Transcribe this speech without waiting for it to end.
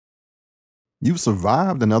You've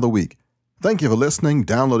survived another week. Thank you for listening,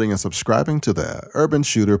 downloading, and subscribing to the Urban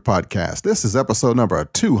Shooter Podcast. This is episode number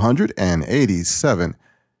 287.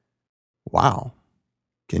 Wow.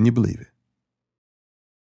 Can you believe it?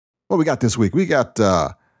 What we got this week? We got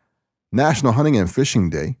National Hunting and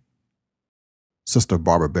Fishing Day. Sister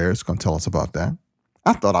Barbara Bear is going to tell us about that.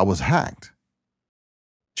 I thought I was hacked.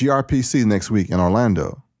 GRPC next week in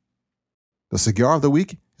Orlando. The cigar of the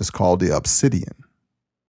week is called the Obsidian.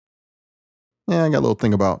 Yeah, I got a little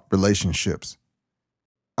thing about relationships.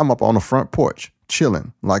 I'm up on the front porch,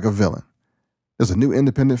 chilling like a villain. There's a new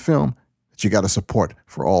independent film that you got to support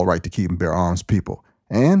for all right to keep and bear arms people.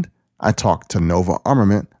 And I talked to Nova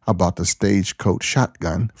Armament about the Stagecoach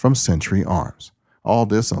shotgun from Century Arms. All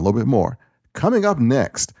this and a little bit more coming up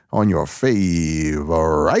next on your favorite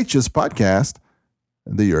podcast,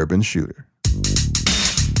 The Urban Shooter.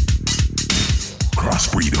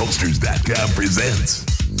 CrossbreedHolsters.com presents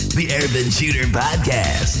The Urban Shooter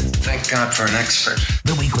Podcast. Thank God for an expert.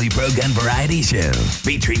 The weekly pro-gun variety show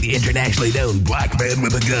featuring the internationally known black man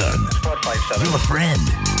with a gun. Your friend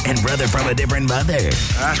and brother from a different mother.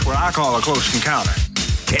 That's what I call a close encounter.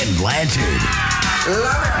 Ken Blanchard.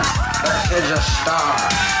 Love it. That kid's a star.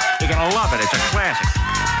 You're going to love it. It's a classic.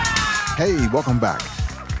 Hey, welcome back.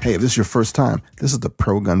 Hey, if this is your first time, this is the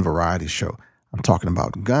Pro Gun Variety Show. I'm talking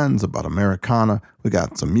about guns, about Americana. We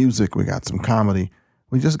got some music. We got some comedy.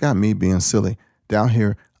 We just got me being silly down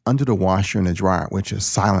here under the washer and the dryer, which is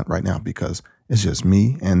silent right now because it's just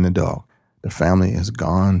me and the dog. The family is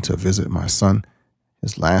gone to visit my son.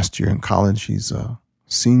 His last year in college, he's a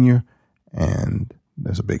senior, and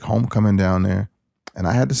there's a big homecoming down there. And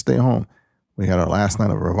I had to stay home. We had our last night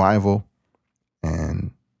of revival,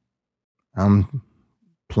 and I'm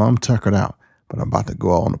plumb tuckered out, but I'm about to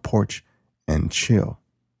go out on the porch and chill.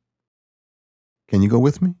 Can you go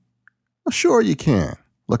with me? Well, sure you can.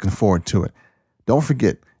 Looking forward to it. Don't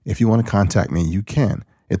forget, if you want to contact me, you can.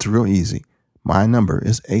 It's real easy. My number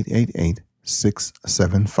is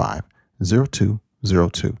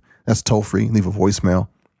 888-675-0202. That's toll free. Leave a voicemail.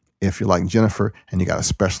 If you're like Jennifer and you got a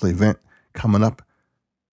special event coming up,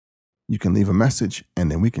 you can leave a message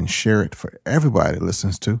and then we can share it for everybody that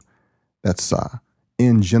listens to. That's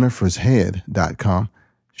injennifershead.com.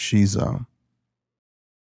 She's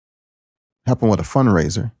helping with a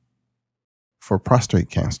fundraiser for prostate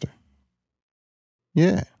cancer.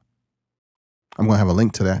 Yeah. I'm going to have a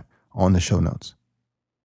link to that on the show notes.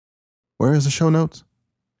 Where is the show notes?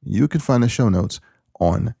 You can find the show notes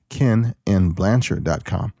on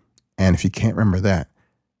KenNBlanchard.com. And if you can't remember that,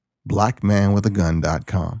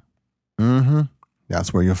 blackmanwithagun.com.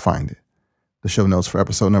 That's where you'll find it. The show notes for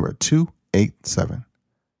episode number 287.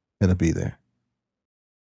 It'll be there.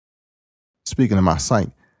 Speaking of my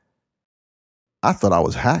site, I thought I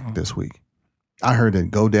was hacked this week. I heard that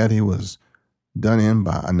GoDaddy was done in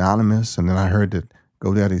by Anonymous, and then I heard that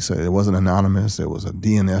GoDaddy said it wasn't Anonymous, it was a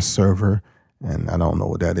DNS server, and I don't know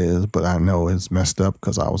what that is, but I know it's messed up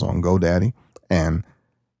because I was on GoDaddy, and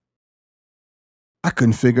I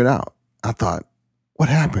couldn't figure it out. I thought, what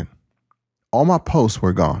happened? All my posts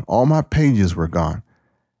were gone. All my pages were gone.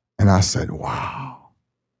 And I said, wow,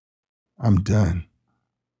 I'm done.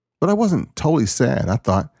 But I wasn't totally sad. I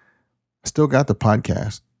thought, I still got the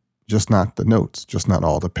podcast, just not the notes, just not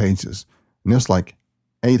all the pages. And there's like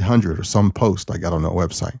 800 or some posts I got on the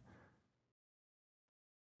website.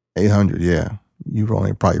 800, yeah. You've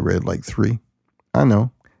only probably read like 3. I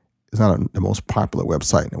know. It's not the most popular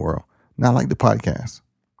website in the world. Not like the podcast.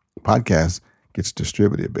 The podcast gets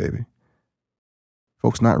distributed, baby.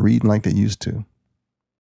 Folks not reading like they used to.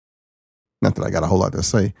 Not that I got a whole lot to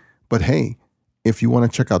say, but hey, if you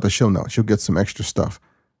want to check out the show notes, you'll get some extra stuff.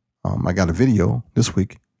 I got a video this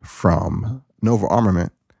week from Nova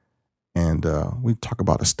Armament, and we talk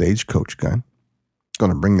about a Stagecoach gun.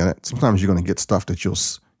 Going to bring that. Sometimes you're going to get stuff that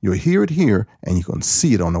you'll hear it here, and you can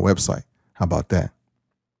see it on the website. How about that?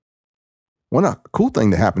 One cool thing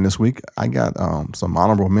that happened this week, I got some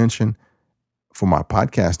honorable mention for my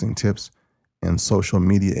podcasting tips in Social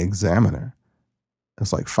Media Examiner.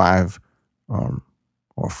 It's like 5 or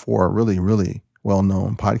 4 really, really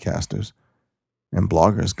well-known podcasters and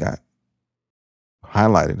bloggers got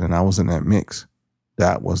highlighted, and I was in that mix.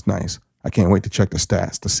 That was nice. I can't wait to check the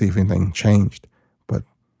stats to see if anything changed. But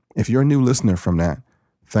if you're a new listener from that,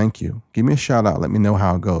 thank you. Give me a shout out. Let me know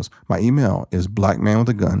how it goes. My email is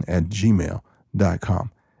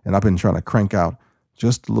blackmanwithagun@gmail.com. And I've been trying to crank out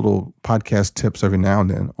just little podcast tips every now and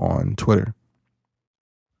then on Twitter.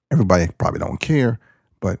 Everybody probably don't care,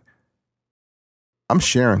 but I'm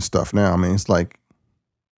sharing stuff now. I mean, it's like,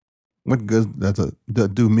 what good does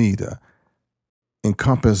it do me to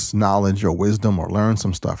encompass knowledge or wisdom or learn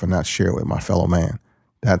some stuff and not share it with my fellow man.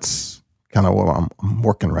 That's kind of what I'm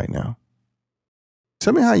working right now.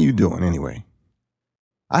 Tell me how you doing anyway.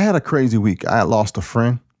 I had a crazy week. I had lost a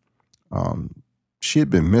friend. She had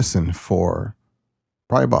been missing for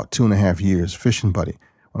probably about 2.5 years, fishing buddy.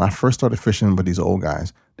 When I first started fishing with these old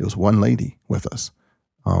guys, there was one lady with us,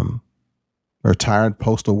 a retired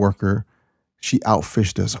postal worker. She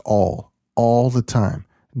outfished us all the time.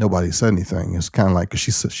 Nobody said anything. It's kind of like, 'cause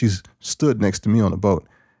she stood next to me on the boat,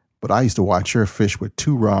 but I used to watch her fish with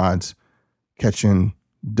 2 rods, catching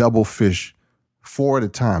double fish, 4 at a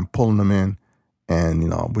time, pulling them in. And,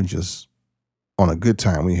 we just, on a good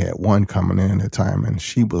time, we had 1 coming in at a time, and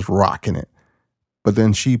she was rocking it. But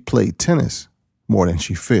then she played tennis more than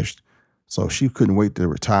she fished. So she couldn't wait to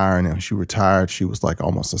retire. And when she retired, she was like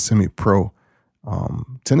almost a semi-pro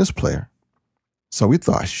tennis player. So we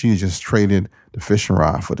thought she just traded the fishing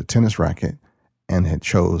rod for the tennis racket and had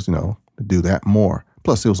chose, to do that more.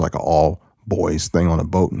 Plus, it was like an all boys thing on a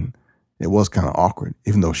boat, and it was kind of awkward,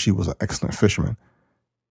 even though she was an excellent fisherman.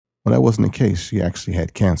 Well, that wasn't the case. She actually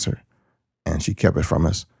had cancer, and she kept it from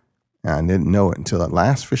us. And I didn't know it until the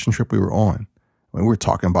last fishing trip we were on. When we were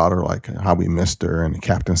talking about her, like how we missed her, and the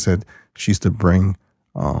captain said she used to bring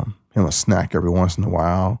him a snack every once in a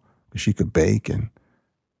while because she could bake. And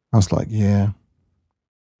I was like, yeah,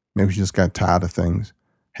 maybe she just got tired of things,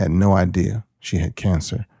 had no idea she had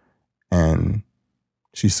cancer. And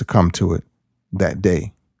she succumbed to it that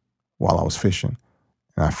day while I was fishing.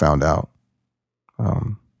 And I found out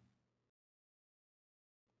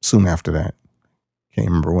soon after that. Can't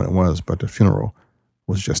remember when it was, but the funeral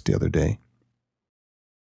was just the other day.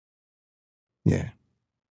 Yeah.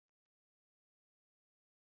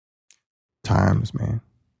 Times, man.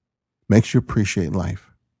 Makes you appreciate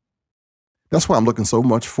life. That's why I'm looking so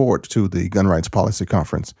much forward to the Gun Rights Policy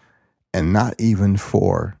Conference, and not even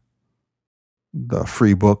for the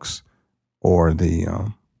free books or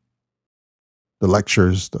the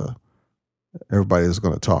lectures. Everybody is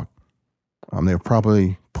going to talk. They'll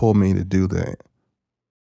probably pull me to do the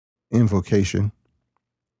invocation,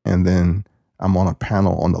 and then I'm on a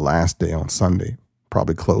panel on the last day on Sunday,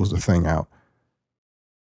 probably close the thing out.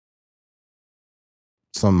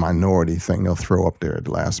 Some minority thing they'll throw up there at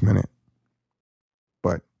the last minute.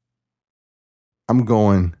 But I'm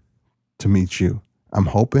going to meet you. I'm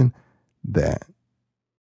hoping that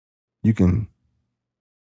you can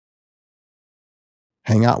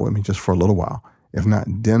hang out with me just for a little while. If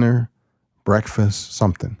not dinner, breakfast,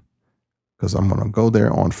 something. Because I'm going to go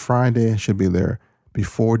there on Friday. I should be there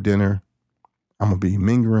before dinner. I'm going to be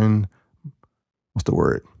mingering. What's the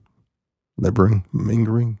word? Lingering,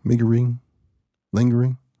 malingering,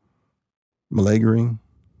 loitering.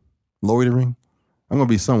 I'm going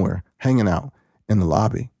to be somewhere hanging out in the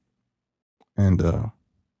lobby. And I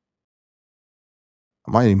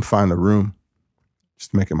might even find a room,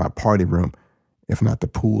 just make it my party room, if not the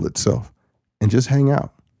pool itself, and just hang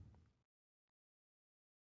out.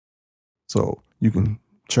 So you can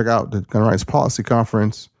check out the Gun Rights Policy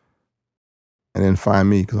Conference and then find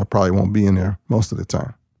me, because I probably won't be in there most of the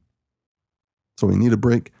time. So when you need a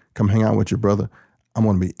break, come hang out with your brother. I'm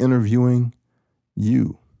going to be interviewing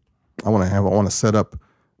you. I want to set up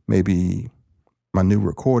maybe my new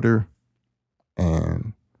recorder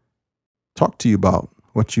and talk to you about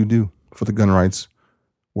what you do for the gun rights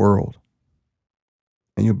world.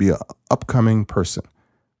 And you'll be an upcoming person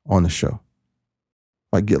on the show.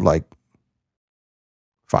 I get like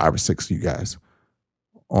 5 or 6 of you guys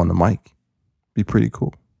on the mic. Be pretty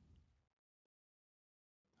cool.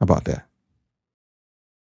 How about that?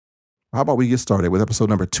 How about we get started with episode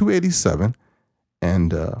number 287,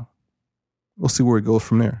 and we'll see where it goes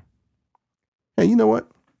from there. Hey, you know what?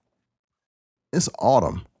 It's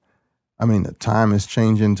autumn. I mean, the time is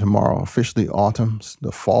changing tomorrow. Officially autumn's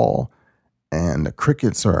the fall, and the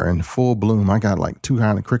crickets are in full bloom. I got like 2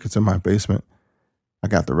 kinds of crickets in my basement. I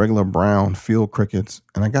got the regular brown field crickets,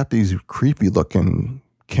 and I got these creepy looking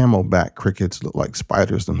camelback crickets, look like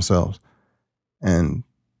spiders themselves. And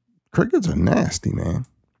crickets are nasty, man.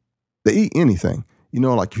 They eat anything.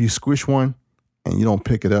 Like if you squish one and you don't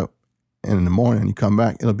pick it up, and in the morning you come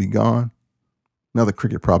back, it'll be gone. Another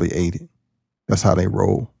cricket probably ate it. That's how they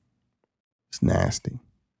roll. It's nasty.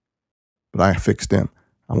 But I fixed them.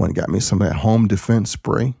 I went and got me some of that home defense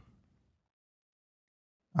spray.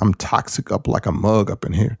 I'm toxic up like a mug up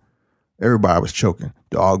in here. Everybody was choking.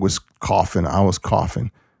 Dog was coughing. I was coughing.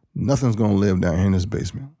 Nothing's going to live down here in this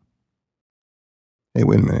basement. Hey,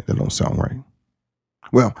 wait a minute. That don't sound right.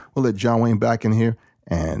 Well, we'll let John Wayne back in here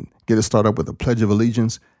and get us started with the Pledge of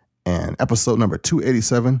Allegiance, and episode number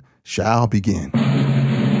 287 shall begin.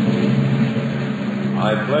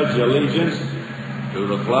 I pledge allegiance to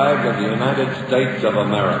the flag of the United States of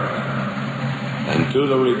America and to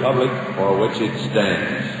the republic for which it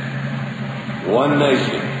stands, one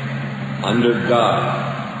nation, under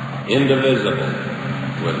God, indivisible,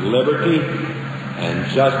 with liberty and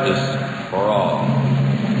justice for all.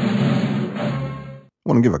 I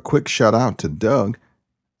want to give a quick shout out to Doug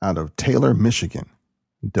out of Taylor, Michigan.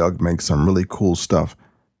 Doug makes some really cool stuff.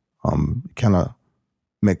 Kind of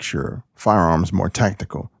makes your firearms more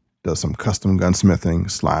tactical. Does some custom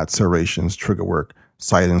gunsmithing, slide serrations, trigger work,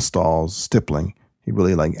 sight installs, stippling. He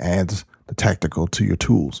really adds the tactical to your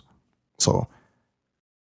tools. So,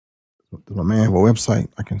 does my man have a website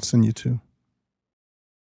I can send you to?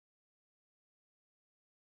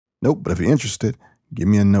 Nope, but if you're interested, give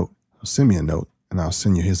me a note. Send me a note, and I'll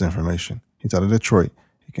send you his information. He's out of Detroit.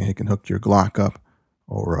 He can hook your Glock up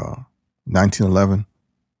or 1911.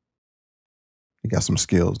 He got some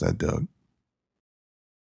skills, that Doug.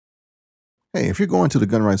 Hey, if you're going to the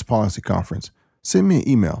Gun Rights Policy Conference, send me an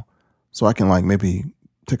email so I can maybe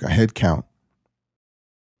take a head count.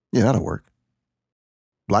 Yeah, that'll work.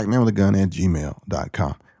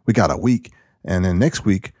 blackmanwithagun@gmail.com. We got a week, and then next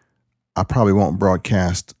week, I probably won't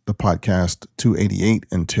broadcast the podcast 288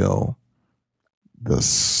 until the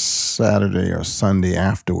Saturday or Sunday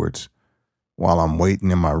afterwards while I'm waiting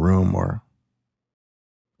in my room, or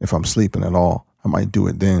if I'm sleeping at all, I might do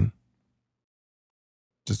it then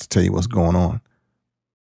just to tell you what's going on.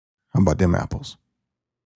 How about them apples?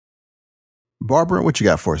 Barbara, what you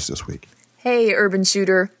got for us this week? Hey, Urban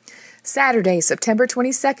Shooter. Saturday, September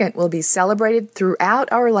 22nd will be celebrated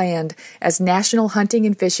throughout our land as National Hunting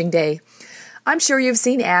and Fishing Day. I'm sure you've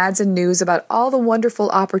seen ads and news about all the wonderful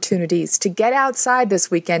opportunities to get outside this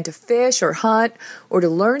weekend to fish or hunt or to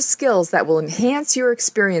learn skills that will enhance your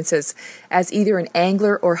experiences as either an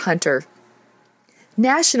angler or hunter.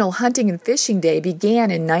 National Hunting and Fishing Day began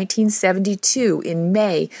in 1972 in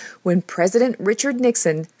May when President Richard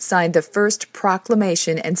Nixon signed the first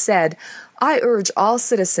proclamation and said, "I urge all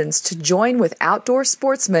citizens to join with outdoor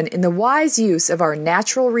sportsmen in the wise use of our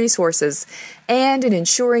natural resources and in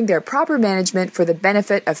ensuring their proper management for the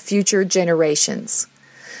benefit of future generations."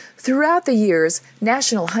 Throughout the years,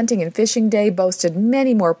 National Hunting and Fishing Day boasted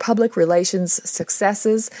many more public relations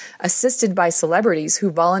successes, assisted by celebrities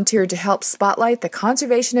who volunteered to help spotlight the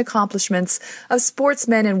conservation accomplishments of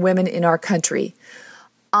sportsmen and women in our country.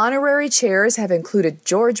 Honorary chairs have included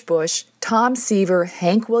George Bush, Tom Seaver,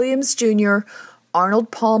 Hank Williams Jr.,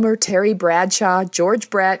 Arnold Palmer, Terry Bradshaw,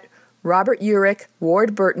 George Brett, Robert Urich,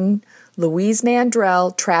 Ward Burton, Louise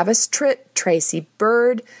Mandrell, Travis Tritt, Tracy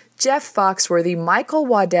Bird, Jeff Foxworthy, Michael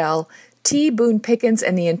Waddell, T. Boone Pickens,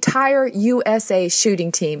 and the entire USA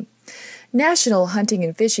shooting team. National Hunting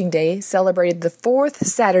and Fishing Day, celebrated the fourth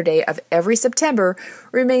Saturday of every September,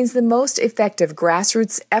 remains the most effective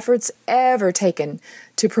grassroots efforts ever taken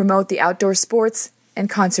to promote the outdoor sports and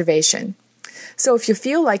conservation. So if you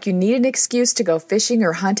feel like you need an excuse to go fishing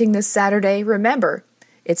or hunting this Saturday, remember,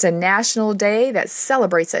 it's a national day that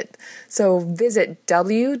celebrates it. So visit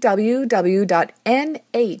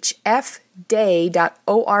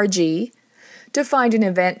www.nhfday.org to find an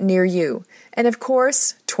event near you. And of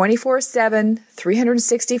course, 24/7,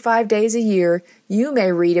 365 days a year, you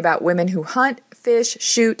may read about women who hunt, fish,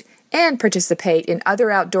 shoot, and participate in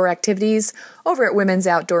other outdoor activities over at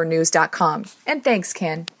womensoutdoornews.com. And thanks,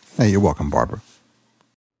 Ken. Hey, you're welcome, Barbara.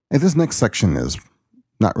 Hey, this next section is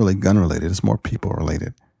not really gun related, it's more people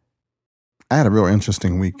related. I had a real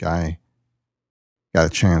interesting week. I got a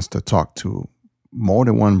chance to talk to more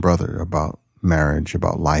than one brother about marriage,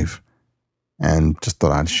 about life, and just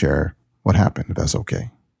thought I'd share what happened, if that's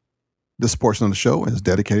okay. This portion of the show is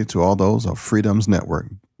dedicated to all those of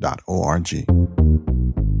freedomsnetwork.org.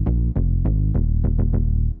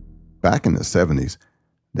 Back in the 70s,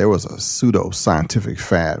 there was a pseudo-scientific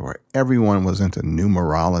fad where everyone was into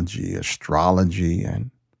numerology, astrology, and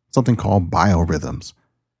something called biorhythms.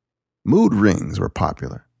 Mood rings were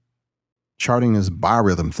popular. Charting this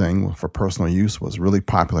biorhythm thing for personal use was really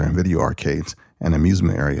popular in video arcades and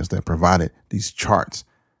amusement areas that provided these charts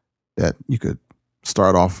that you could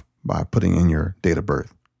start off by putting in your date of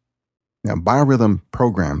birth. Now, biorhythm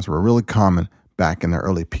programs were really common back in the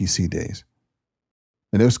early PC days.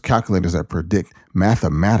 And there's calculators that predict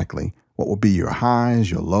mathematically what will be your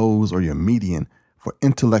highs, your lows, or your median for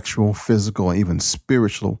intellectual, physical, and even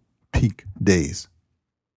spiritual peak days.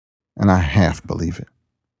 And I half believe it.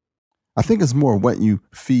 I think it's more what you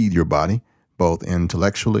feed your body, both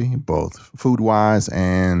intellectually, both food-wise,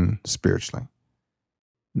 and spiritually.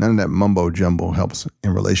 None of that mumbo-jumbo helps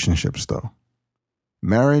in relationships, though.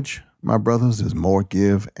 Marriage, my brothers, is more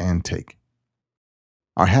give and take.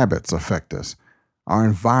 Our habits affect us. Our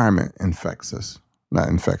environment infects us. Not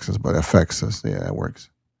infects us, but affects us. Yeah, that works.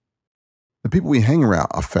 The people we hang around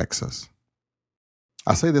affects us.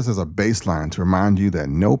 I say this as a baseline to remind you that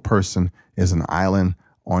no person is an island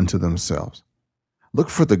unto themselves. Look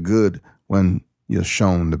for the good when you're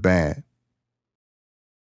shown the bad.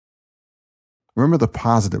 Remember the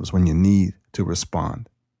positives when you need to respond.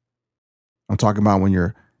 I'm talking about when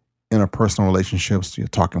you're in interpersonal relationships, you're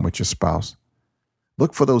talking with your spouse.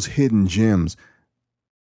 Look for those hidden gems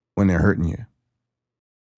when they're hurting you.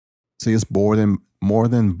 See, it's more than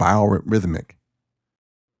biorhythmic.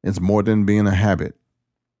 It's more than being a habit.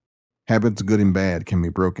 Habits, good and bad, can be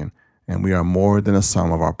broken, and we are more than a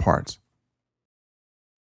sum of our parts.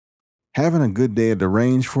 Having a good day at the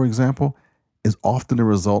range, for example, is often the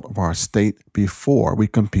result of our state before we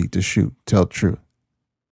compete to shoot. Tell the truth.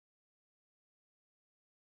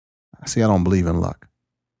 See, I don't believe in luck.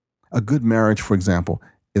 A good marriage, for example,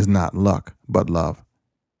 is not luck, but love.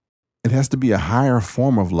 It has to be a higher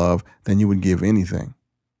form of love than you would give anything,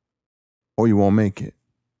 or you won't make it.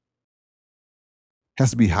 It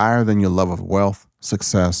has to be higher than your love of wealth,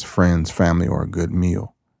 success, friends, family, or a good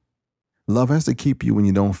meal. Love has to keep you when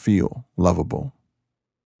you don't feel lovable.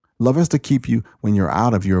 Love has to keep you when you're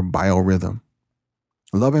out of your biorhythm.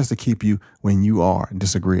 Love has to keep you when you are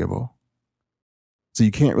disagreeable. So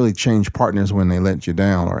you can't really change partners when they let you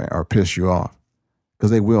down or piss you off, because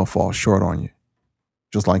they will fall short on you,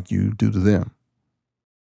 just like you do to them.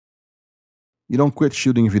 You don't quit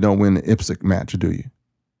shooting if you don't win the IPSC match, do you?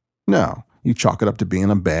 No, you chalk it up to being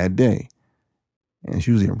a bad day. And it's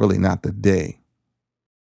usually really not the day.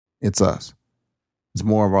 It's us. It's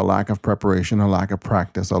more of our lack of preparation, or lack of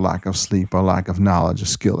practice, or lack of sleep, or lack of knowledge or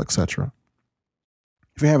skill, etc.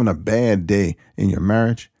 If you're having a bad day in your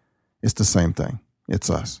marriage, it's the same thing. It's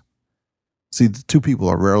us. See, the two people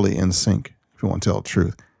are rarely in sync, if you want to tell the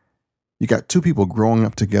truth. You got two people growing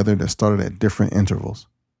up together that started at different intervals.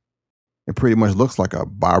 It pretty much looks like a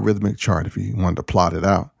biorhythmic chart if you wanted to plot it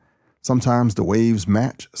out. Sometimes the waves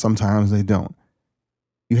match, sometimes they don't.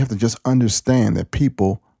 You have to just understand that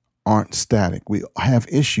people aren't static. We have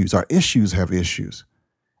issues. Our issues have issues.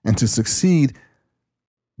 And to succeed,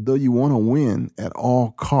 though you want to win at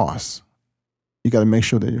all costs, you got to make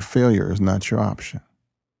sure that your failure is not your option.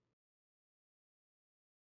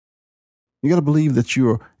 You got to believe that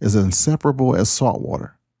you're as inseparable as salt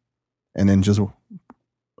water, and then just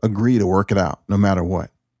agree to work it out no matter what.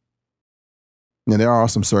 Now, there are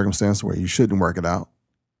some circumstances where you shouldn't work it out,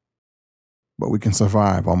 but we can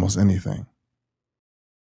survive almost anything.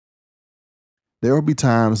 There will be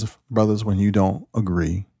times, brothers, when you don't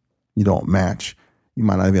agree, you don't match. You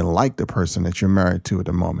might not even like the person that you're married to at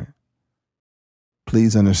the moment.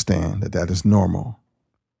 Please understand that that is normal.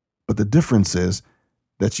 But the difference is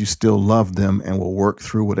that you still love them and will work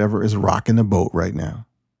through whatever is rocking the boat right now.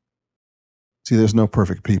 See, there's no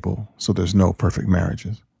perfect people, so there's no perfect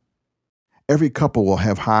marriages. Every couple will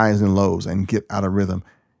have highs and lows and get out of rhythm.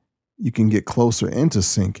 You can get closer into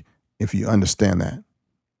sync if you understand that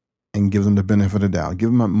and give them the benefit of the doubt.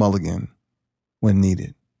 Give them a mulligan when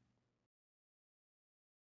needed.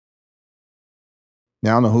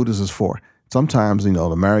 Now, I don't know who this is for. Sometimes,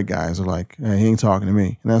 the married guys are like, hey, he ain't talking to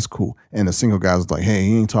me. And that's cool. And the single guys are like, hey,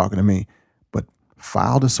 he ain't talking to me. But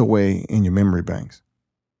file this away in your memory banks.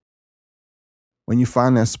 When you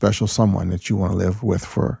find that special someone that you want to live with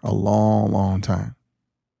for a long, long time,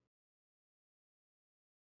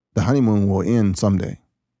 the honeymoon will end someday.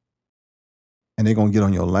 And they're going to get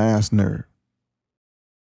on your last nerve.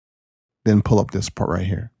 Then pull up this part right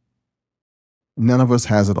here. None of us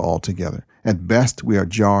has it all together. At best, we are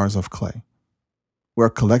jars of clay. We're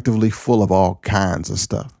collectively full of all kinds of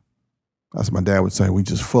stuff. That's what my dad would say. We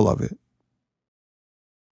just full of it.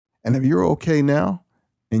 And if you're okay now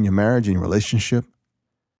in your marriage, in your relationship,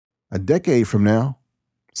 a decade from now,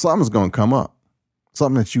 something's going to come up.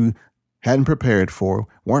 Something that you hadn't prepared for,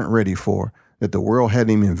 weren't ready for, that the world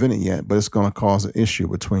hadn't even invented yet, but it's going to cause an issue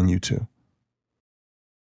between you two.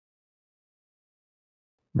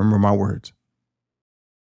 Remember my words.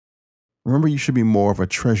 Remember, you should be more of a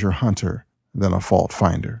treasure hunter than a fault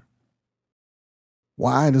finder.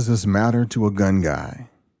 Why does this matter to a gun guy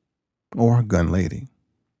or a gun lady?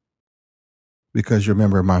 Because you're a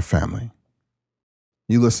member of my family.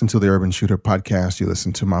 You listen to the Urban Shooter podcast. You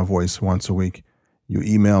listen to my voice once a week. You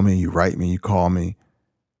email me, you write me, you call me.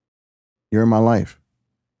 You're in my life.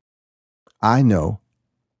 I know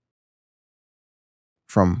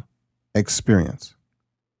from experience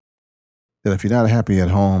that if you're not happy at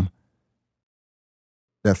home,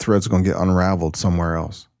 that thread's going to get unraveled somewhere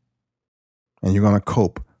else. And you're going to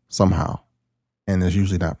cope somehow. And it's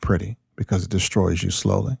usually not pretty because it destroys you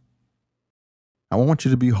slowly. I want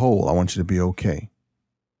you to be whole. I want you to be okay.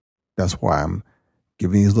 That's why I'm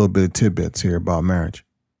giving these little bit of tidbits here about marriage.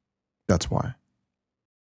 That's why.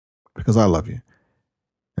 Because I love you.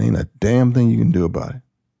 There ain't a damn thing you can do about it.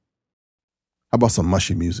 How about some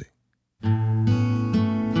mushy music?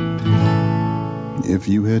 If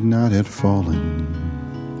you had not had fallen,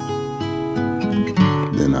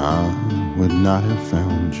 then I would not have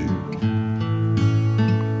found you.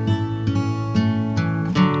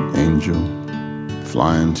 Angel,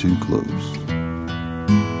 flying too close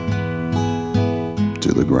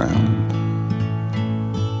to the ground.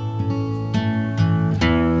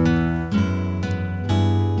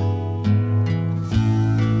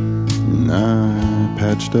 And I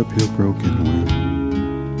patched up your broken wing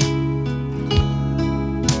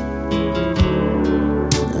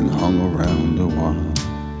and hung around a while.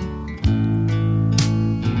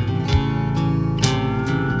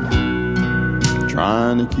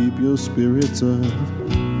 Trying to keep your spirits up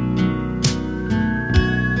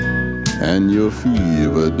and your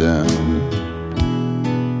fever down.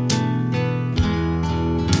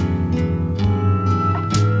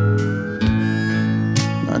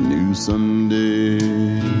 I knew someday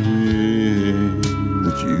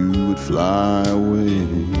that you would fly away.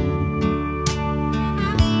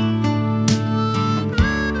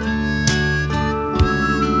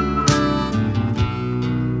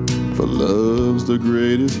 For love's the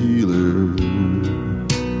greatest healer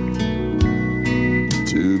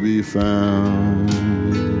to be found.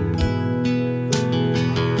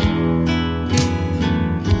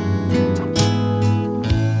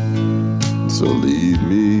 So leave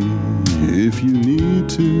me if you need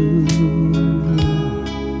to.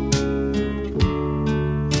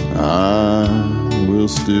 I will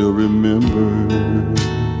still remember.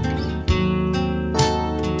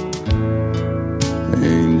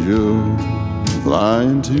 Angel,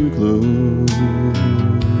 flying too close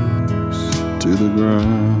to the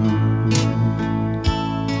ground.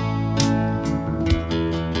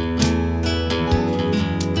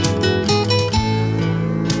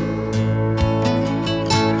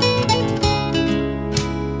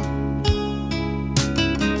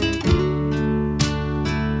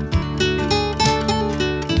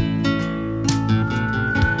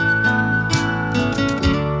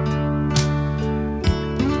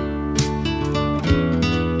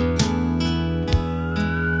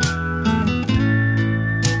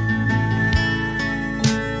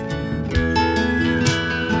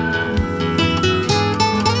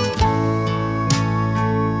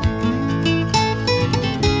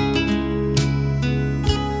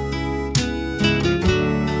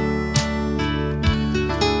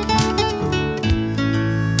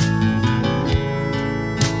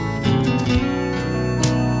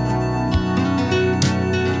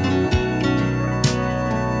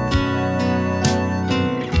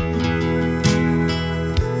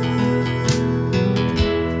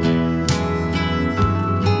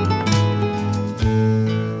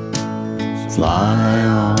 Fly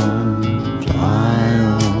on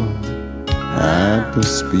at the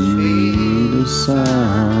speed of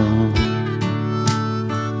sound.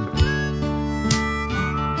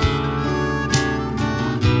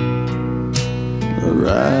 I'd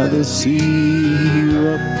rather see you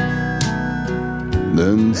up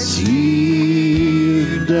than see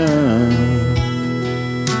you down.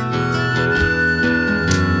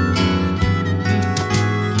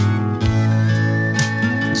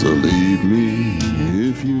 So leave me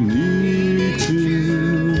if you need to.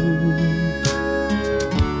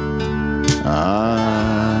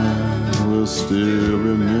 I will still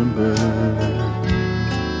remember.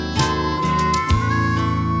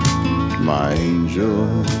 My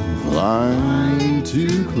angel flying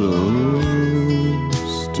too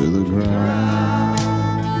close to the ground.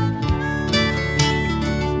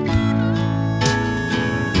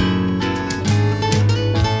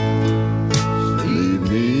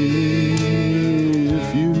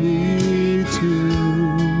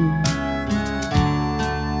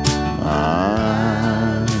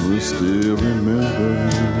 Still remember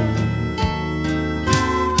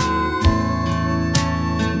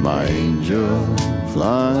my angel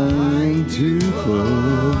flying too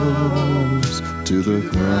close to the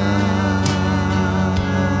ground.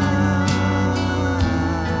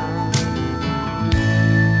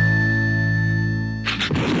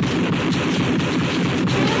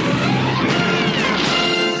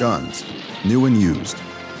 Guns, new and used,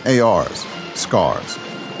 ARs, SCARs,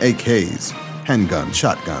 AKs, handguns,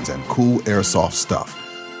 shotguns, and cool airsoft stuff.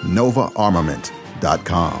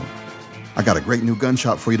 NovaArmament.com. I got a great new gun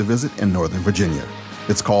shop for you to visit in Northern Virginia.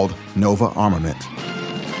 It's called Nova Armament.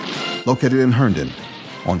 Located in Herndon,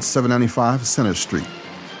 on 795 Center Street,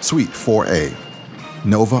 Suite 4A,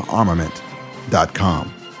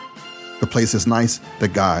 NovaArmament.com. The place is nice, the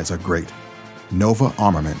guys are great.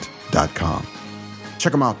 NovaArmament.com.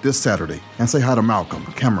 Check them out this Saturday and say hi to Malcolm,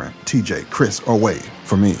 Cameron, TJ, Chris, or Wade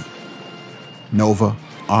for me.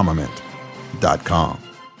 NovaArmament.com.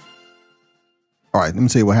 All right, let me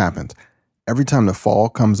tell you what happens. Every time the fall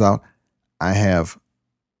comes out, I have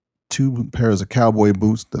 2 pairs of cowboy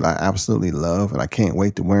boots that I absolutely love, and I can't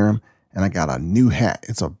wait to wear them. And I got a new hat.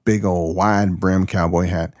 It's a big old wide brim cowboy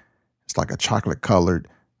hat. It's like a chocolate colored,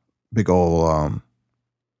 big old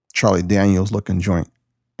Charlie Daniels looking joint.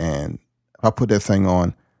 And if I put that thing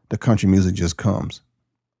on, the country music just comes.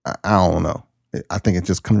 I don't know. I think it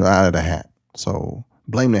just comes out of the hat. So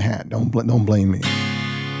blame the hat. Don't blame me.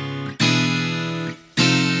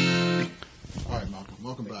 All right, Malcolm.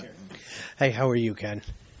 Welcome back. Hey, how are you, Ken?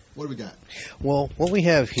 What do we got? Well, what we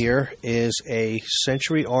have here is a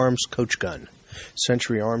Century Arms coach gun.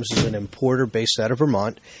 Century Arms is an importer based out of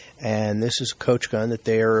Vermont, and this is a coach gun that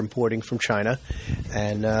they are importing from China.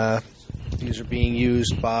 And these are being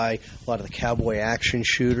used by a lot of the cowboy action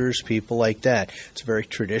shooters, people like that. It's a very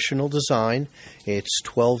traditional design. It's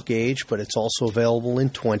 12 gauge, but it's also available in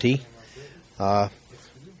 20.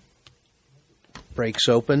 Breaks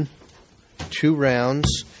open, 2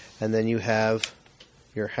 rounds, and then you have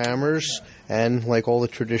your hammers, and like all the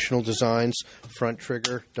traditional designs, front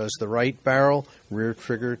trigger does the right barrel, rear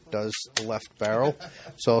trigger does the left barrel.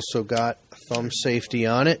 It's also got thumb safety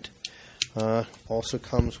on it. Also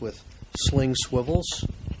comes with sling swivels.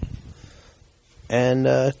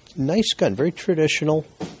 And nice gun, very traditional.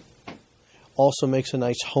 Also makes a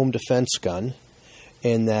nice home defense gun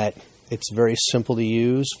in that it's very simple to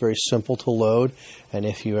use, very simple to load, and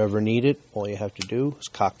if you ever need it, all you have to do is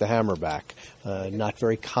cock the hammer back. Not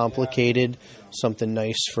very complicated, something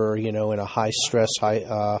nice for, in a high-stress, high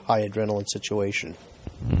adrenaline situation.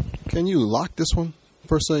 Can you lock this one,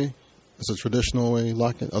 per se? It's a traditional way to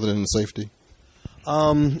lock it, other than safety?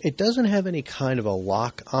 It doesn't have any kind of a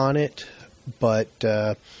lock on it,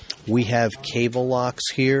 but we have cable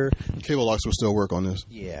locks here. Cable locks will still work on this.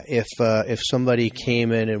 Yeah, if somebody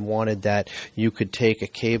came in and wanted that, you could take a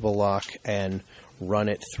cable lock and run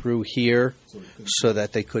it through here so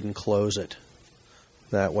that they couldn't close it.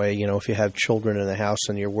 That way, if you have children in the house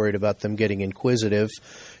and you're worried about them getting inquisitive,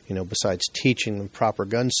 besides teaching them proper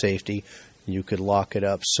gun safety, you could lock it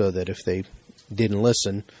up so that if they didn't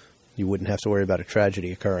listen, you wouldn't have to worry about a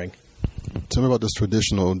tragedy occurring. Tell me about this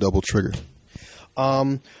traditional double trigger.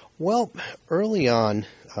 Well, early on,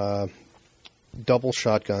 double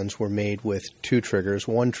shotguns were made with 2 triggers,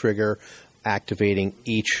 1 trigger activating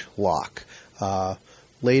each lock.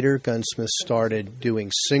 Later, gunsmiths started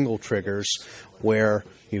doing single triggers where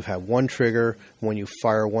you have 1 trigger. When you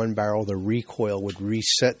fire 1 barrel, the recoil would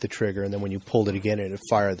reset the trigger, and then when you pulled it again, it would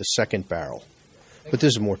fire the second barrel. But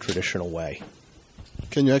this is a more traditional way.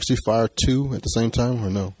 Can you actually fire 2 at the same time,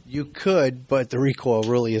 or no? You could, but the recoil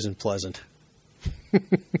really isn't pleasant.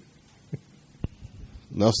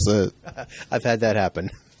 Enough said. I've had that happen.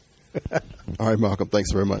 All right, Malcolm,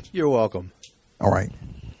 thanks very much. You're welcome. All right.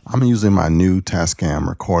 I'm using my new Tascam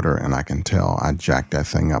recorder, and I can tell I jacked that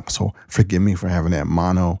thing up. So forgive me for having that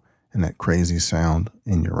mono and that crazy sound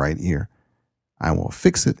in your right ear. I will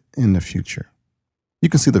fix it in the future. You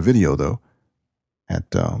can see the video, though,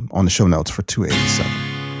 at on the show notes for 287.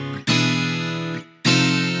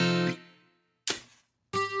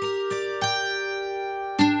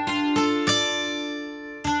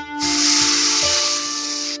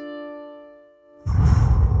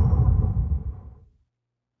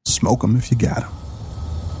 Smoke them if you got them.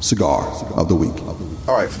 Cigar of the week.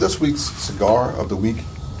 All right, for this week's cigar of the week,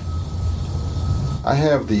 I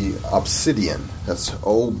have the Obsidian. That's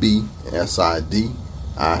Obsidian.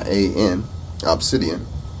 Obsidian.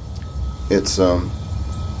 It's a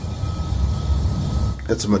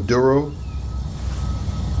Maduro.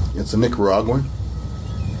 It's a Nicaraguan.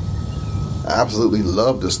 I absolutely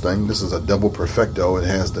love this thing. This is a double perfecto. It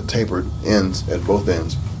has the tapered ends at both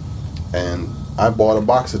ends, and I bought a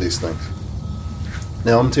box of these things.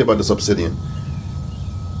 Now I'm gonna tell you about this Obsidian.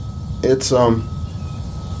 It's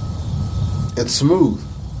smooth.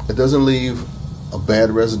 It doesn't leave a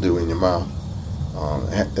bad residue in your mouth.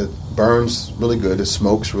 It burns really good. It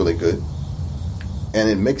smokes really good, and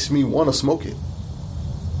it makes me want to smoke it.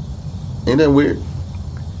 Ain't that weird?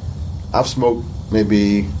 I've smoked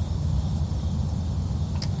maybe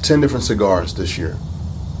 10 different cigars this year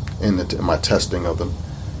in my testing of them,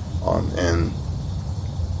 and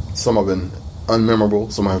some have been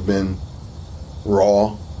unmemorable, some have been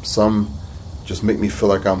raw, some just make me feel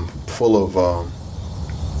like I'm full of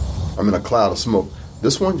I'm in a cloud of smoke.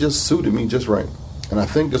 this one just suited me just right. And I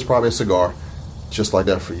think there's probably a cigar just like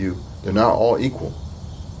that for you. They're not all equal.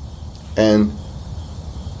 And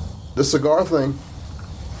the cigar thing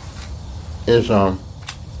is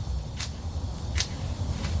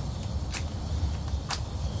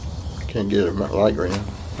can't get it light right now.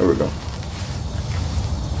 There we go.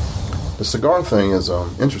 The cigar thing is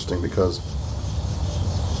interesting because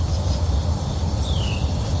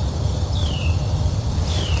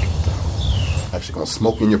I'm actually gonna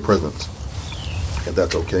smoke in your presence, if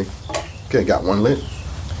that's okay. Okay, got one lit.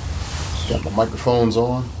 Got my microphones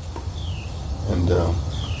on, and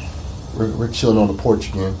we're chilling on the porch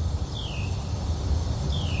again.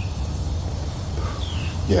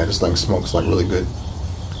 Yeah, this thing smokes like really good.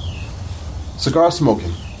 Cigar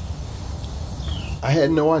smoking. I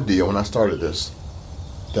had no idea when I started this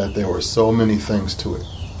that there were so many things to it.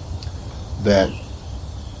 That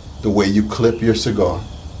the way you clip your cigar,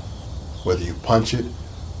 whether you punch it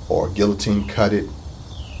or guillotine cut it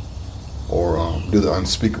or do the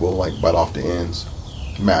unspeakable, like bite off the ends,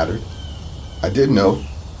 mattered. I did know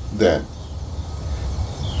that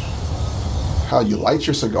how you light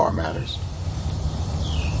your cigar matters.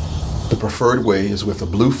 The preferred way is with a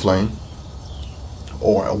blue flame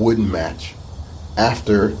or a wooden match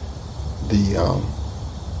after the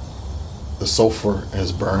sulfur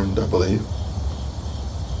has burned, I believe.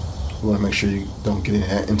 You want to make sure you don't get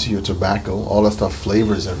it into your tobacco. All that stuff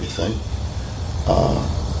flavors everything.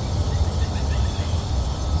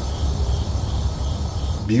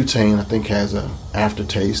 Butane, I think, has an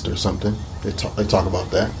aftertaste or something. They talk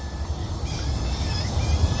about that.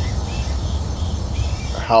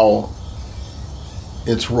 How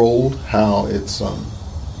it's rolled, how it's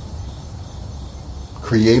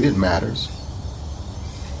created matters.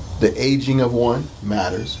 The aging of one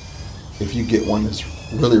matters. If you get one that's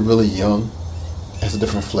really, really young, has a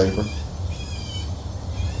different flavor.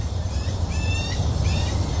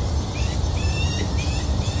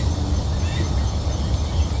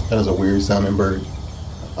 That is a weird sounding bird.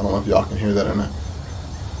 I don't know if y'all can hear that or not.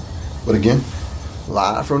 But again,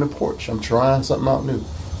 live from the porch. I'm trying something out new.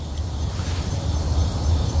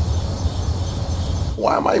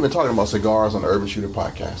 Why am I even talking about cigars on the Urban Shooter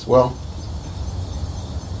podcast? Well,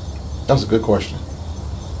 that's a good question.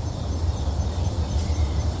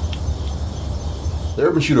 The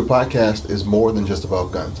Urban Shooter podcast is more than just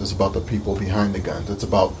about guns. It's about the people behind the guns. It's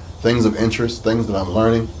about things of interest, things that I'm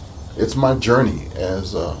learning. It's my journey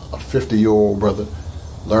as a 50-year-old brother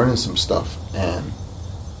learning some stuff. And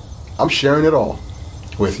I'm sharing it all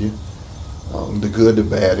with you. The good, the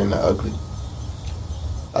bad, and the ugly.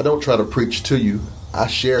 I don't try to preach to you. I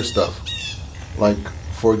share stuff. Like,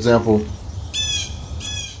 for example,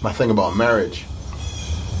 my thing about marriage.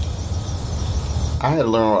 I had to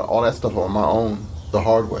learn all that stuff on my own the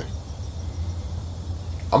hard way.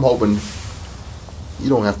 I'm hoping you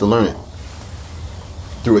don't have to learn it.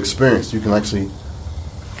 Through experience, you can actually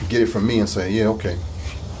get it from me and say, yeah, okay.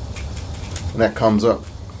 When that comes up,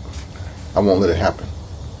 I won't let it happen.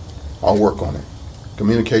 I'll work on it.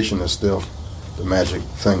 Communication is still the magic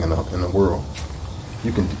thing in the world.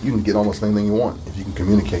 You can get almost anything you want if you can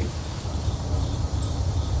communicate.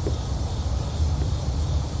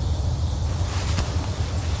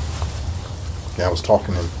 Okay, I was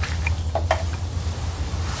talking and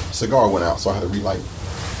cigar went out, so I had to relight.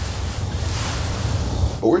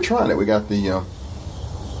 But we're trying it. We got the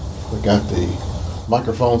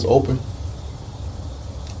microphones open,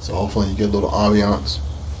 so hopefully you get a little ambiance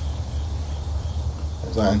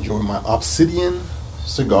as I enjoy my Obsidian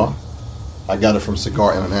cigar. I got it from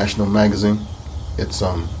Cigar International magazine. It's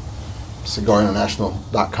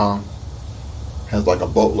cigarinternational.com. Has like a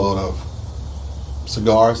boatload of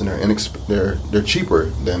cigars, and they're cheaper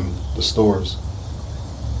than the stores.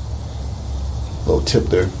 Little tip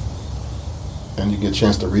there, and you get a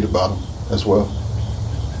chance to read about them as well.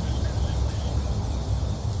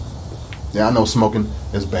 Yeah, I know smoking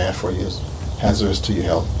is bad for you. It's hazardous to your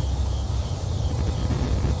health.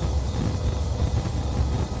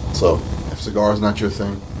 So, if cigar is not your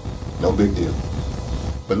thing, no big deal.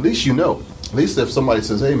 But at least you know. At least if somebody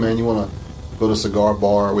says, hey man, you want to go to a cigar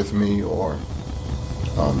bar with me, or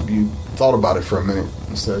you thought about it for a minute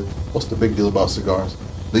and said, what's the big deal about cigars?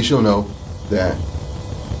 At least you'll know that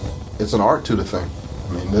it's an art to the thing.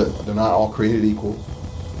 I mean, they're not all created equal.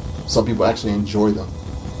 Some people actually enjoy them.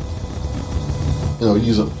 You know,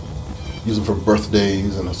 use them for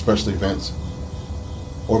birthdays and special events.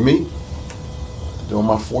 Or me, doing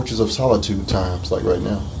my Fortress of Solitude times, like right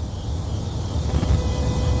now.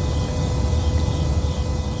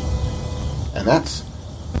 And that's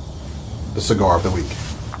the cigar of the week,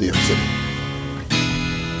 the Obsidian.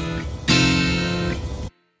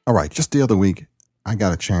 All right, just the other week, I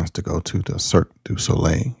got a chance to go to the Cirque du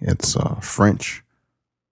Soleil. It's a French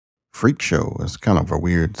freak show. It's kind of a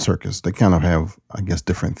weird circus. They kind of have, I guess,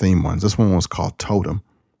 different theme ones. This one was called Totem,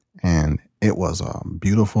 and it was a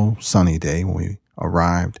beautiful sunny day when we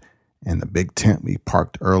arrived in the big tent. We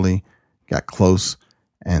parked early, got close,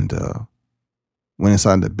 and went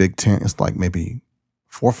inside the big tent. It's like maybe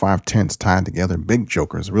 4 or 5 tents tied together, big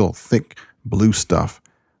jokers, real thick blue stuff,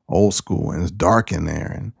 old school, and it's dark in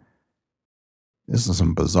there, and this is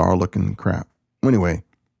some bizarre looking crap. Anyway,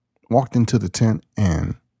 walked into the tent,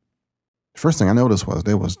 and the first thing I noticed was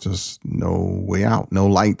there was just no way out, no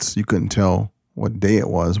lights. You couldn't tell what day it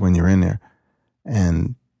was when you're in there.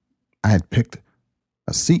 And I had picked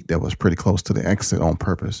a seat that was pretty close to the exit on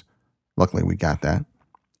purpose. Luckily, we got that.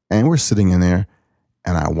 And we're sitting in there,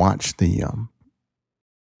 and I watched the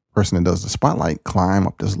person that does the spotlight climb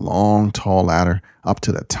up this long, tall ladder up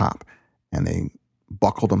to the top. And they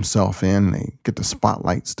buckle themselves in, and they get the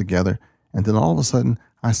spotlights together. And then all of a sudden,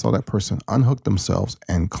 I saw that person unhook themselves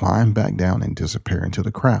and climb back down and disappear into the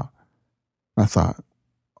crowd. I thought,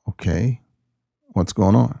 okay, what's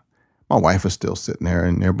going on? My wife is still sitting there,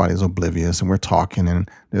 and everybody's oblivious, and we're talking, and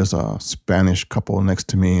there's a Spanish couple next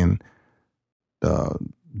to me, and the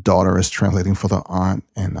daughter is translating for the aunt,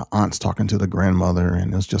 and the aunt's talking to the grandmother,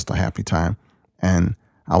 and it was just a happy time. And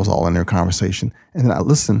I was all in their conversation. And then I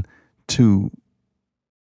listened to,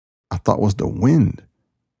 I thought was the wind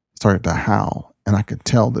started to howl, and I could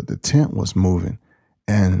tell that the tent was moving.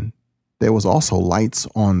 And there was also lights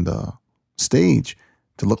on the stage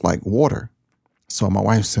to look like water. So my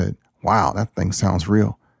wife said, wow, that thing sounds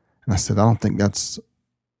real. And I said, I don't think that's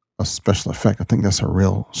a special effect. I think that's a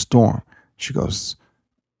real storm. She goes,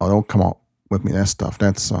 oh, don't come out with me that stuff.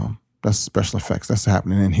 That's special effects. That's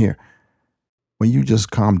happening in here. Will you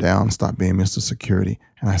just calm down and stop being Mr. Security?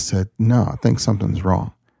 And I said, no, I think something's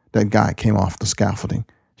wrong. That guy came off the scaffolding.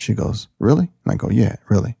 She goes, really? And I go, yeah,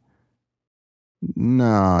 really.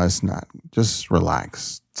 No, it's not. Just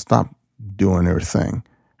relax. Stop doing your thing.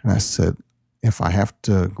 And I said, if I have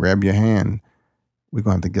to grab your hand, we're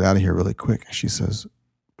going to have to get out of here really quick. And she says,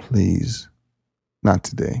 please, not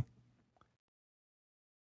today.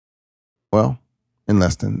 Well, in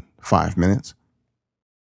less than 5 minutes,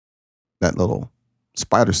 that little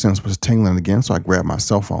spider sense was tingling again. So I grabbed my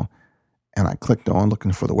cell phone and I clicked on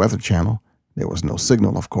looking for the Weather Channel. There was no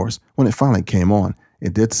signal, of course. When it finally came on,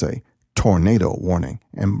 it did say tornado warning,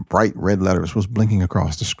 and bright red letters was blinking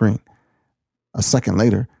across the screen. A second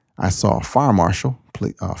later, I saw a fire marshal,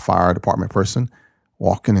 fire department person,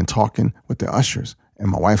 walking and talking with the ushers. And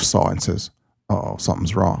my wife saw it and says, uh-oh,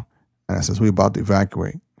 something's wrong. And I says, we're about to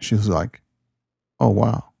evacuate. She was like, oh,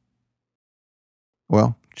 wow.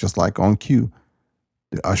 Well, just like on cue,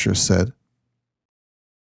 the usher said,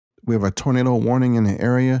 we have a tornado warning in the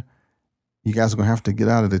area. You guys are going to have to get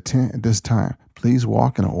out of the tent at this time. Please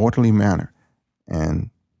walk in an orderly manner.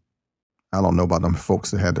 And I don't know about them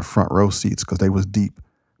folks that had the front row seats because they was deep,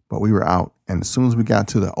 but we were out. And as soon as we got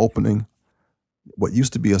to the opening, what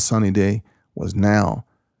used to be a sunny day was now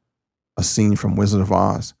a scene from Wizard of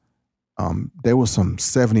Oz. There was some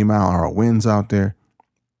 70-mile-an-hour winds out there,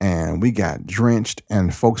 and we got drenched,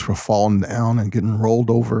 and folks were falling down and getting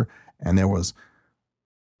rolled over, and there was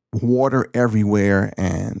water everywhere,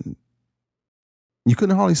 and you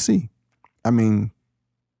couldn't hardly see. I mean,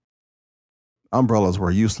 umbrellas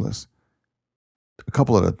were useless. A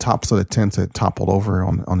couple of the tops of the tents had toppled over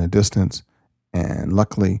on the distance, and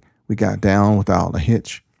luckily we got down without a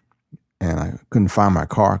hitch, and I couldn't find my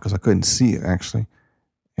car because I couldn't see it actually.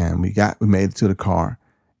 And we made it to the car,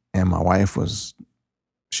 and my wife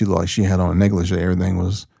she looked like she had on a negligee. It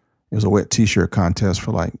was a wet t-shirt contest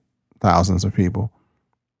for like thousands of people,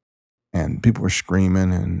 and people were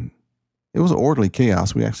screaming, and it was an orderly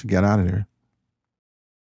chaos. We actually got out of there.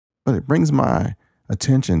 But it brings my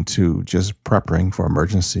attention to just preparing for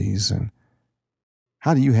emergencies, and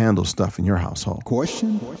how do you handle stuff in your household?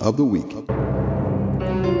 Question of the week.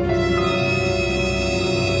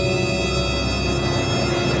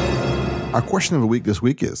 Our question of the week this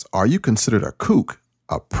week is, are you considered a kook,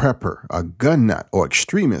 a prepper, a gun nut, or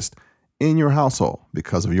extremist in your household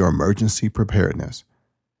because of your emergency preparedness?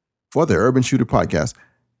 For the Urban Shooter Podcast,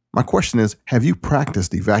 my question is, have you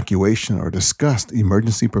practiced evacuation or discussed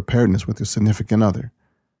emergency preparedness with your significant other?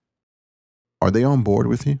 Are they on board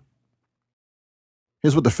with you?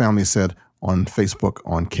 Here's what the family said on Facebook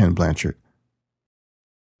on Ken Blanchard.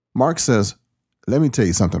 Mark says, let me tell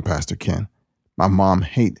you something, Pastor Ken. My mom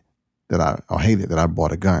hated that I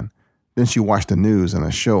bought a gun. Then she watched the news and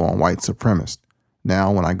a show on white supremacists.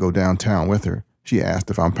 Now, when I go downtown with her, she asked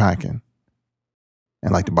if I'm packing.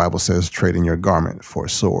 And like the Bible says, trade in your garment for a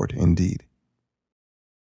sword, indeed.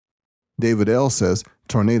 David L. says,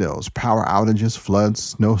 tornadoes, power outages, floods,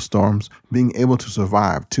 snowstorms, being able to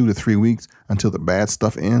survive 2 to 3 weeks until the bad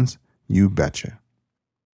stuff ends, you betcha.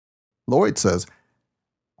 Lloyd says,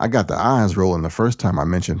 I got the eyes rolling the first time I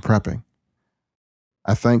mentioned prepping.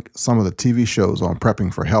 I thank some of the TV shows on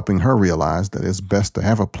prepping for helping her realize that it's best to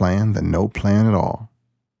have a plan than no plan at all.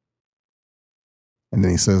 And then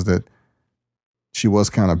he says that she was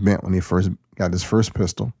kind of bent when he first got his first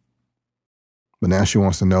pistol. But now she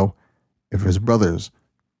wants to know if his brothers,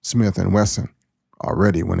 Smith and Wesson, are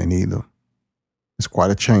ready when they need them. It's quite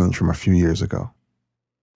a change from a few years ago.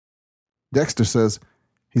 Dexter says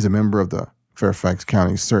he's a member of the Fairfax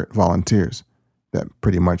County CERT volunteers. That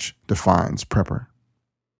pretty much defines prepper.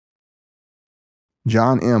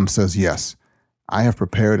 John M. says, yes, I have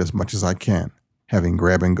prepared as much as I can. Having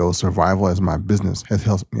grab-and-go survival as my business has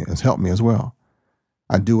helped me as well.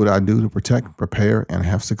 I do what I do to protect, prepare, and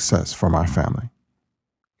have success for my family.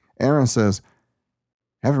 Aaron says,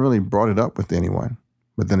 haven't really brought it up with anyone,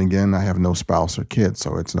 but then again, I have no spouse or kids,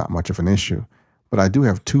 so it's not much of an issue. But I do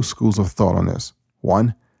have 2 schools of thought on this.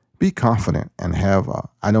 1, be confident and have a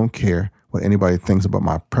I don't care what anybody thinks about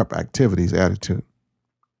my prep activities attitude.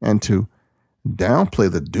 And 2,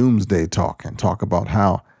 downplay the doomsday talk and talk about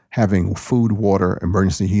how having food, water,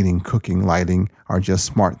 emergency heating, cooking, lighting are just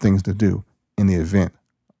smart things to do in the event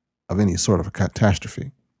of any sort of a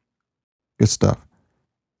catastrophe. Good stuff.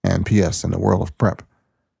 And P.S. in the world of prep,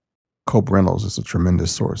 Cope Reynolds is a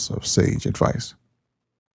tremendous source of sage advice.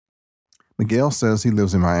 Miguel says he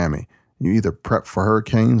lives in Miami. You either prep for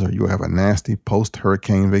hurricanes or you'll have a nasty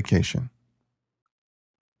post-hurricane vacation.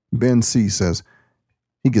 Ben C. says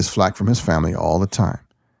he gets flack from his family all the time.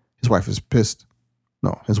 His wife is pissed.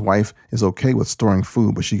 No, his wife is okay with storing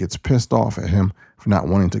food, but she gets pissed off at him for not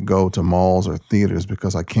wanting to go to malls or theaters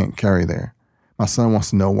because I can't carry there. My son wants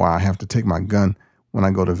to know why I have to take my gun when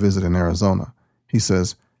I go to visit in Arizona. He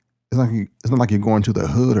says, it's not like you're going to the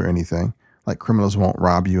hood or anything, like criminals won't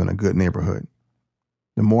rob you in a good neighborhood.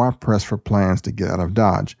 The more I press for plans to get out of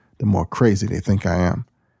Dodge, the more crazy they think I am.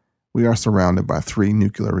 We are surrounded by 3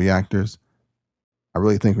 nuclear reactors. I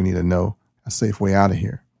really think we need to know a safe way out of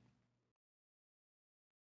here.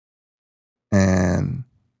 And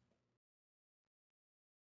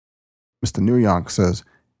Mr. New York says,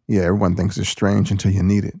 yeah, everyone thinks it's strange until you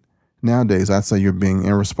need it. Nowadays, I'd say you're being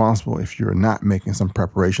irresponsible if you're not making some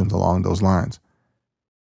preparations along those lines.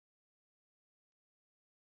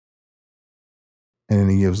 And then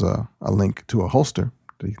he gives a link to a holster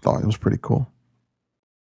that he thought it was pretty cool.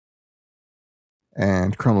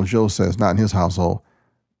 And Colonel Joe says, not in his household,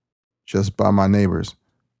 just by my neighbors.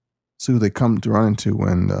 See who they come to run into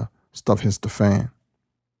when the stuff hits the fan.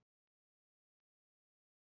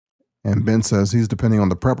 And Ben says he's depending on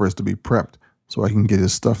the preppers to be prepped so I can get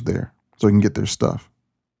his stuff there, so he can get their stuff.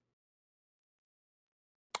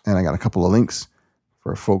 And I got a couple of links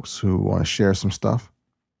for folks who want to share some stuff.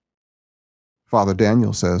 Father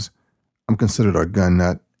Daniel says, I'm considered a gun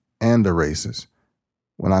nut and a racist.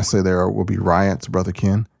 When I say there will be riots, Brother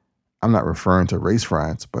Ken, I'm not referring to race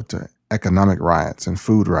riots, but to economic riots and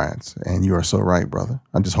food riots. And you are so right, brother.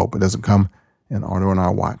 I just hope it doesn't come in order on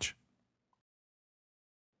our watch.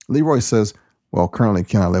 Leroy says, well, currently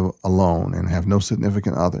Ken, I live alone and have no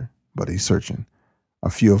significant other, but he's searching. A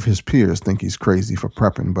few of his peers think he's crazy for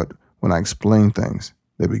prepping, but when I explain things,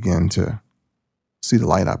 they begin to see the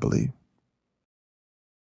light, I believe.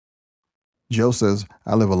 Joe says,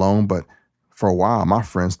 I live alone, but for a while, my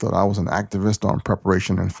friends thought I was an activist on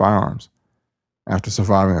preparation and firearms. After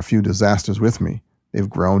surviving a few disasters with me, they've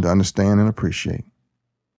grown to understand and appreciate.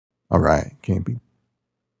 All right, can't be.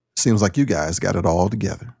 Seems like you guys got it all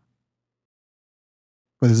together.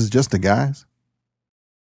 But is it just the guys?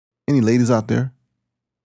 Any ladies out there?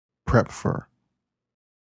 Prep for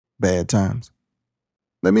bad times?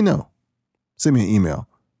 Let me know. Send me an email.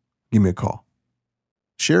 Give me a call.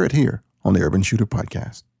 Share it here on the Urban Shooter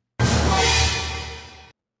Podcast.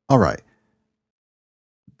 All right.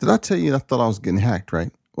 Did I tell you I thought I was getting hacked,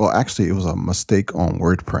 right? Well, actually, it was a mistake on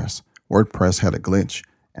WordPress. WordPress had a glitch,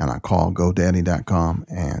 and I called GoDaddy.com,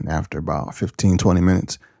 and after about 15, 20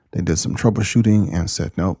 minutes, they did some troubleshooting and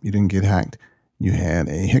said, nope, you didn't get hacked. You had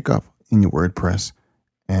a hiccup in your WordPress,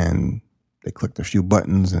 and they clicked a few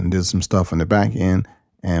buttons and did some stuff on the back end,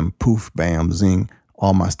 and poof, bam, zing,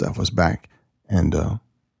 all my stuff was back. And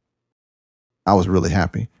I was really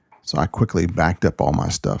happy. So I quickly backed up all my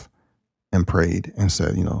stuff and prayed and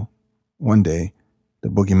said, one day the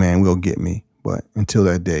boogeyman will get me. But until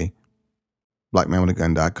that day,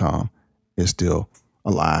 blackmanwithagun.com is still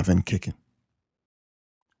alive and kicking.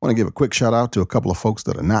 I want to give a quick shout out to a couple of folks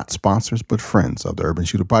that are not sponsors, but friends of the Urban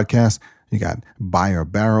Shooter Podcast. You got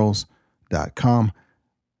BuyerBarrels.com,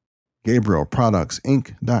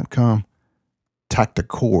 GabrielProductsInc.com,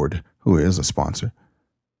 Tacticord, who is a sponsor,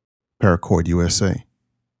 Paracord USA.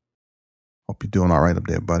 Hope you're doing all right up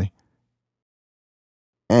there, buddy.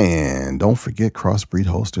 And don't forget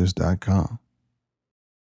CrossbreedHolsters.com.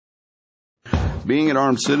 Being an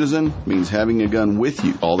armed citizen means having a gun with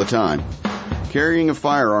you all the time. Carrying a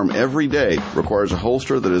firearm every day requires a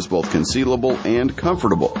holster that is both concealable and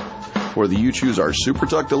comfortable. Whether you choose our Super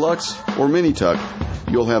Tuck Deluxe or Mini Tuck,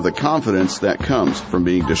 you'll have the confidence that comes from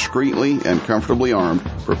being discreetly and comfortably armed,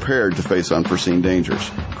 prepared to face unforeseen dangers.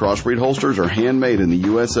 Crossbreed holsters are handmade in the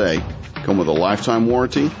USA, come with a lifetime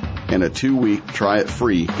warranty, and a 2-week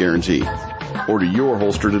try-it-free guarantee. Order your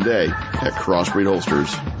holster today at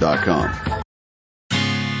CrossbreedHolsters.com.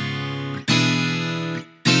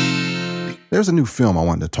 There's a new film I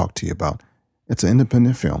wanted to talk to you about. It's an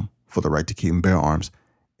independent film for the right to keep and bear arms.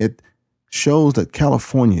 It shows that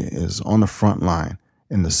California is on the front line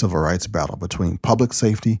in the civil rights battle between public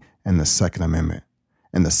safety and the Second Amendment.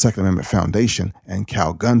 And the Second Amendment Foundation and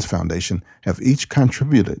Cal Guns Foundation have each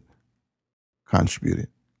contributed.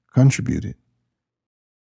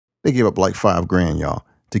 They gave up like $5,000, y'all,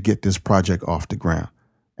 to get this project off the ground.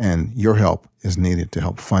 And your help is needed to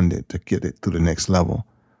help fund it, to get it to the next level.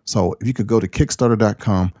 So if you could go to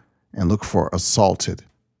Kickstarter.com and look for Assaulted,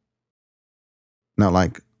 not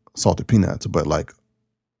like salted peanuts, but like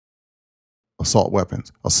assault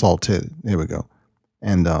weapons, Assaulted. There we go.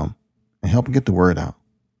 And help get the word out.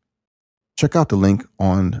 Check out the link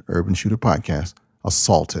on Urban Shooter Podcast,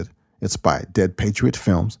 Assaulted. It's by Dead Patriot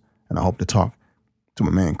Films. And I hope to talk to my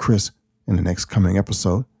man Chris in the next coming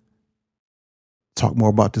episode. Talk more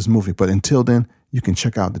about this movie. But until then, you can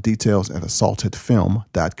check out the details at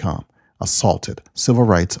assaultedfilm.com. Assaulted, civil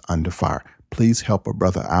rights under fire. Please help a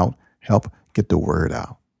brother out. Help get the word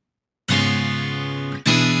out.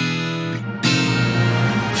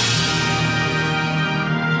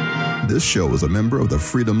 This show is a member of the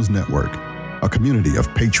Freedoms Network, a community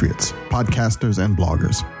of patriots, podcasters, and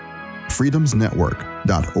bloggers.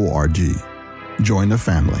 freedomsnetwork.org. Join the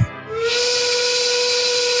family.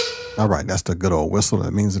 All right, that's the good old whistle.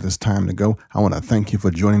 That means that it's time to go. I want to thank you for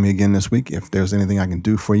joining me again this week. If there's anything I can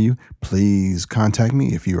do for you, please contact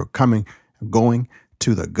me. If you're going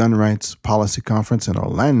to the Gun Rights Policy Conference in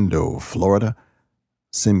Orlando, Florida,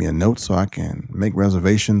 send me a note so I can make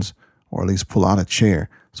reservations or at least pull out a chair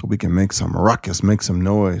so we can make some ruckus, make some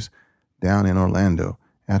noise down in Orlando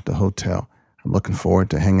at the hotel. I'm looking forward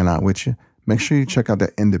to hanging out with you. Make sure you check out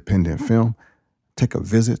that independent film. Take a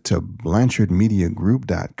visit to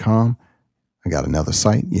BlanchardMediaGroup.com. I got another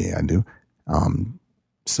site. Yeah, I do.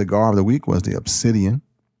 Cigar of the week was the Obsidian.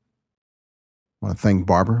 I want to thank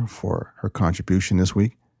Barbara for her contribution this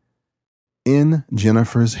week.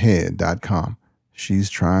 InJennifersHead.com. She's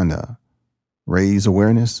trying to raise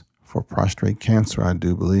awareness for prostate cancer, I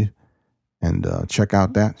do believe. And check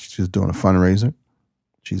out that. She's doing a fundraiser.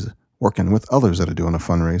 She's working with others that are doing a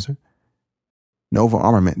fundraiser.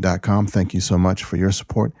 NovaArmament.com. Thank you so much for your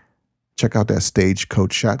support. Check out that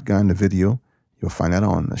Stagecoach shotgun, the video. You'll find that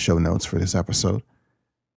on the show notes for this episode.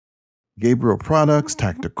 Gabriel Products,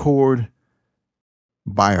 Tacticord,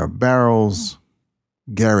 Buyer Barrels,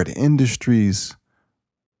 Garrett Industries,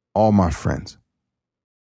 all my friends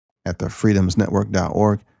at the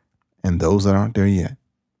freedomsnetwork.org and those that aren't there yet.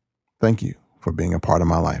 Thank you for being a part of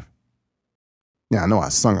my life. Now, I know I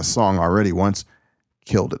sung a song already once,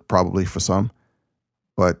 killed it probably for some,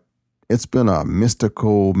 but it's been a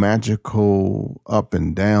mystical, magical, up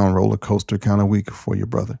and down roller coaster kind of week for you,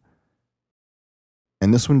 brother.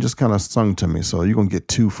 And this one just kind of sung to me, so you're going to get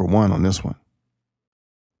 2 for 1 on this one.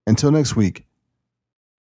 Until next week,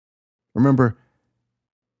 remember,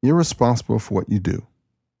 you're responsible for what you do,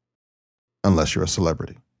 unless you're a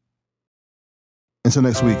celebrity. Until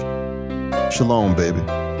next week, shalom, baby.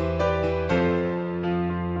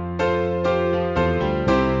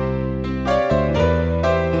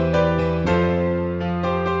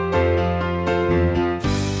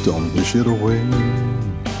 Don't wish it away.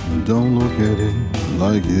 Don't look at it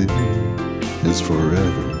like it is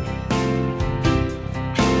forever.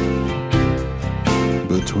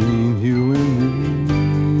 Between you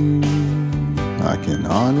and me, I can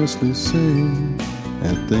honestly say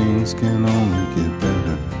that things can only get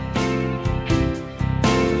better.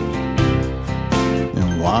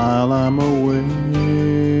 And while I'm away,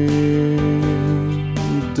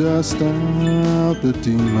 dust out the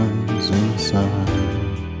demons inside.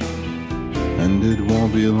 And it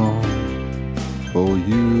won't be long for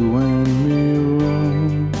you and me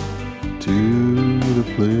run to the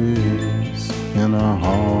place in our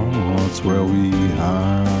hearts where we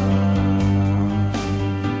hide.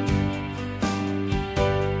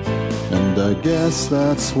 And I guess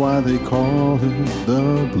that's why they call it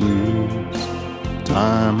the blues.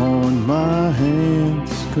 Time on my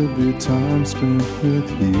hands could be time spent with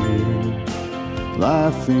you,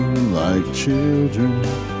 laughing like children,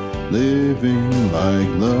 living like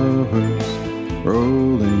lovers,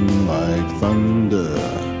 rolling like thunder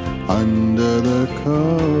under the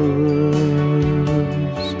covers.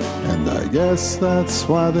 And I guess that's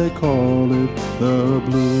why they call it the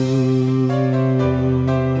blues.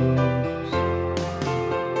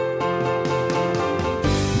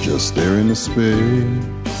 Just stare into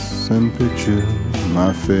space and picture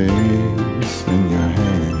my face in your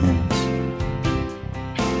hands.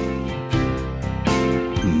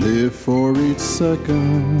 Live for each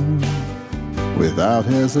second without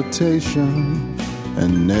hesitation,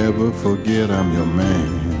 and never forget I'm your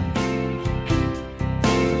man.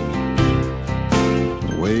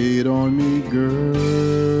 Wait on me, girl,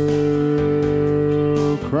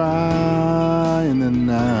 cry in the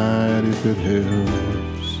night if it helps.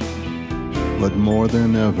 But more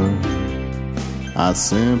than ever, I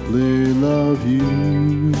simply love you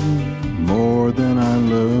more than I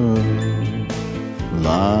love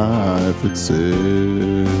life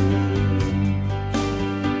itself.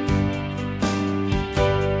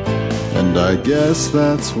 And I guess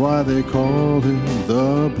that's why they call it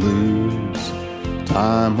the blues.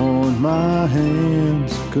 Time on my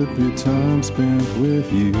hands could be time spent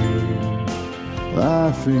with you,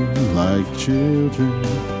 laughing like children,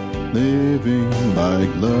 living like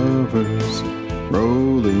lovers,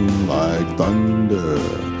 rolling like thunder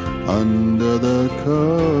under the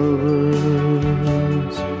covers.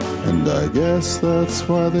 And I guess that's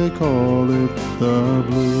why they call it the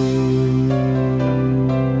blues.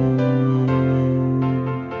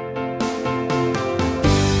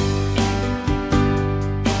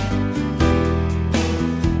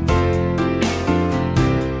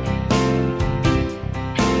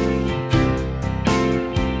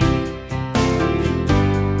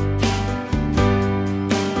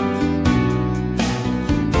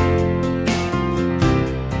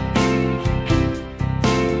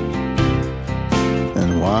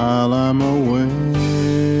 While I'm away,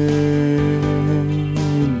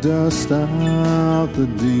 dust out the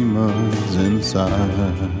demons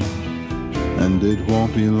inside, and it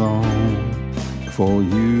won't be long for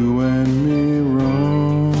you and me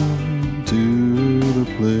run to the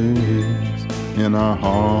place in our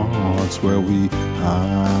hearts where we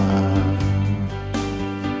hide.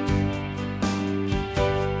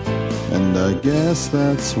 And I guess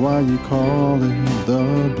that's why you call it the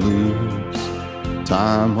blues.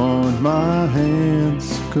 Time on my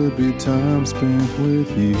hands could be time spent with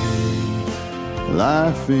you,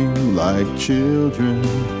 laughing like children,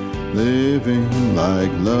 living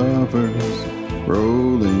like lovers,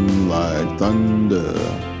 rolling like thunder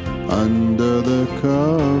under the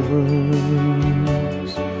covers.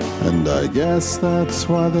 And I guess that's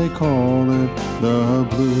why they call it the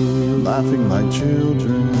blues. Laughing like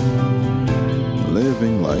children,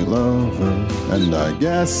 living like lovers. And I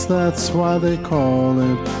guess that's why they call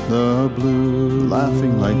it the blues.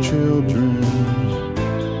 Laughing like children,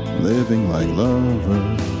 living like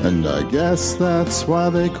lovers. And I guess that's why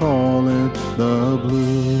they call it the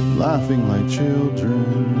blues. Laughing like children,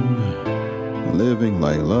 living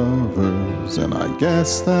like lovers. And I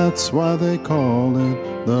guess that's why they call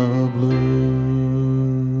it the blues.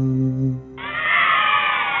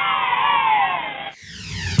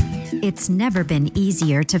 It's never been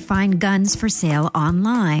easier to find guns for sale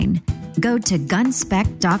online. Go to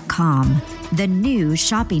gunspec.com, the new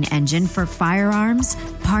shopping engine for firearms,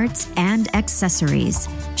 parts, and accessories.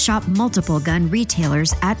 Shop multiple gun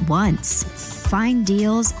retailers at once. Find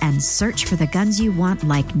deals and search for the guns you want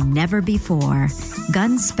like never before.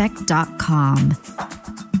 Gunspec.com.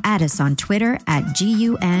 Add us on Twitter at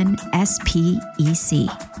GUNSPEC.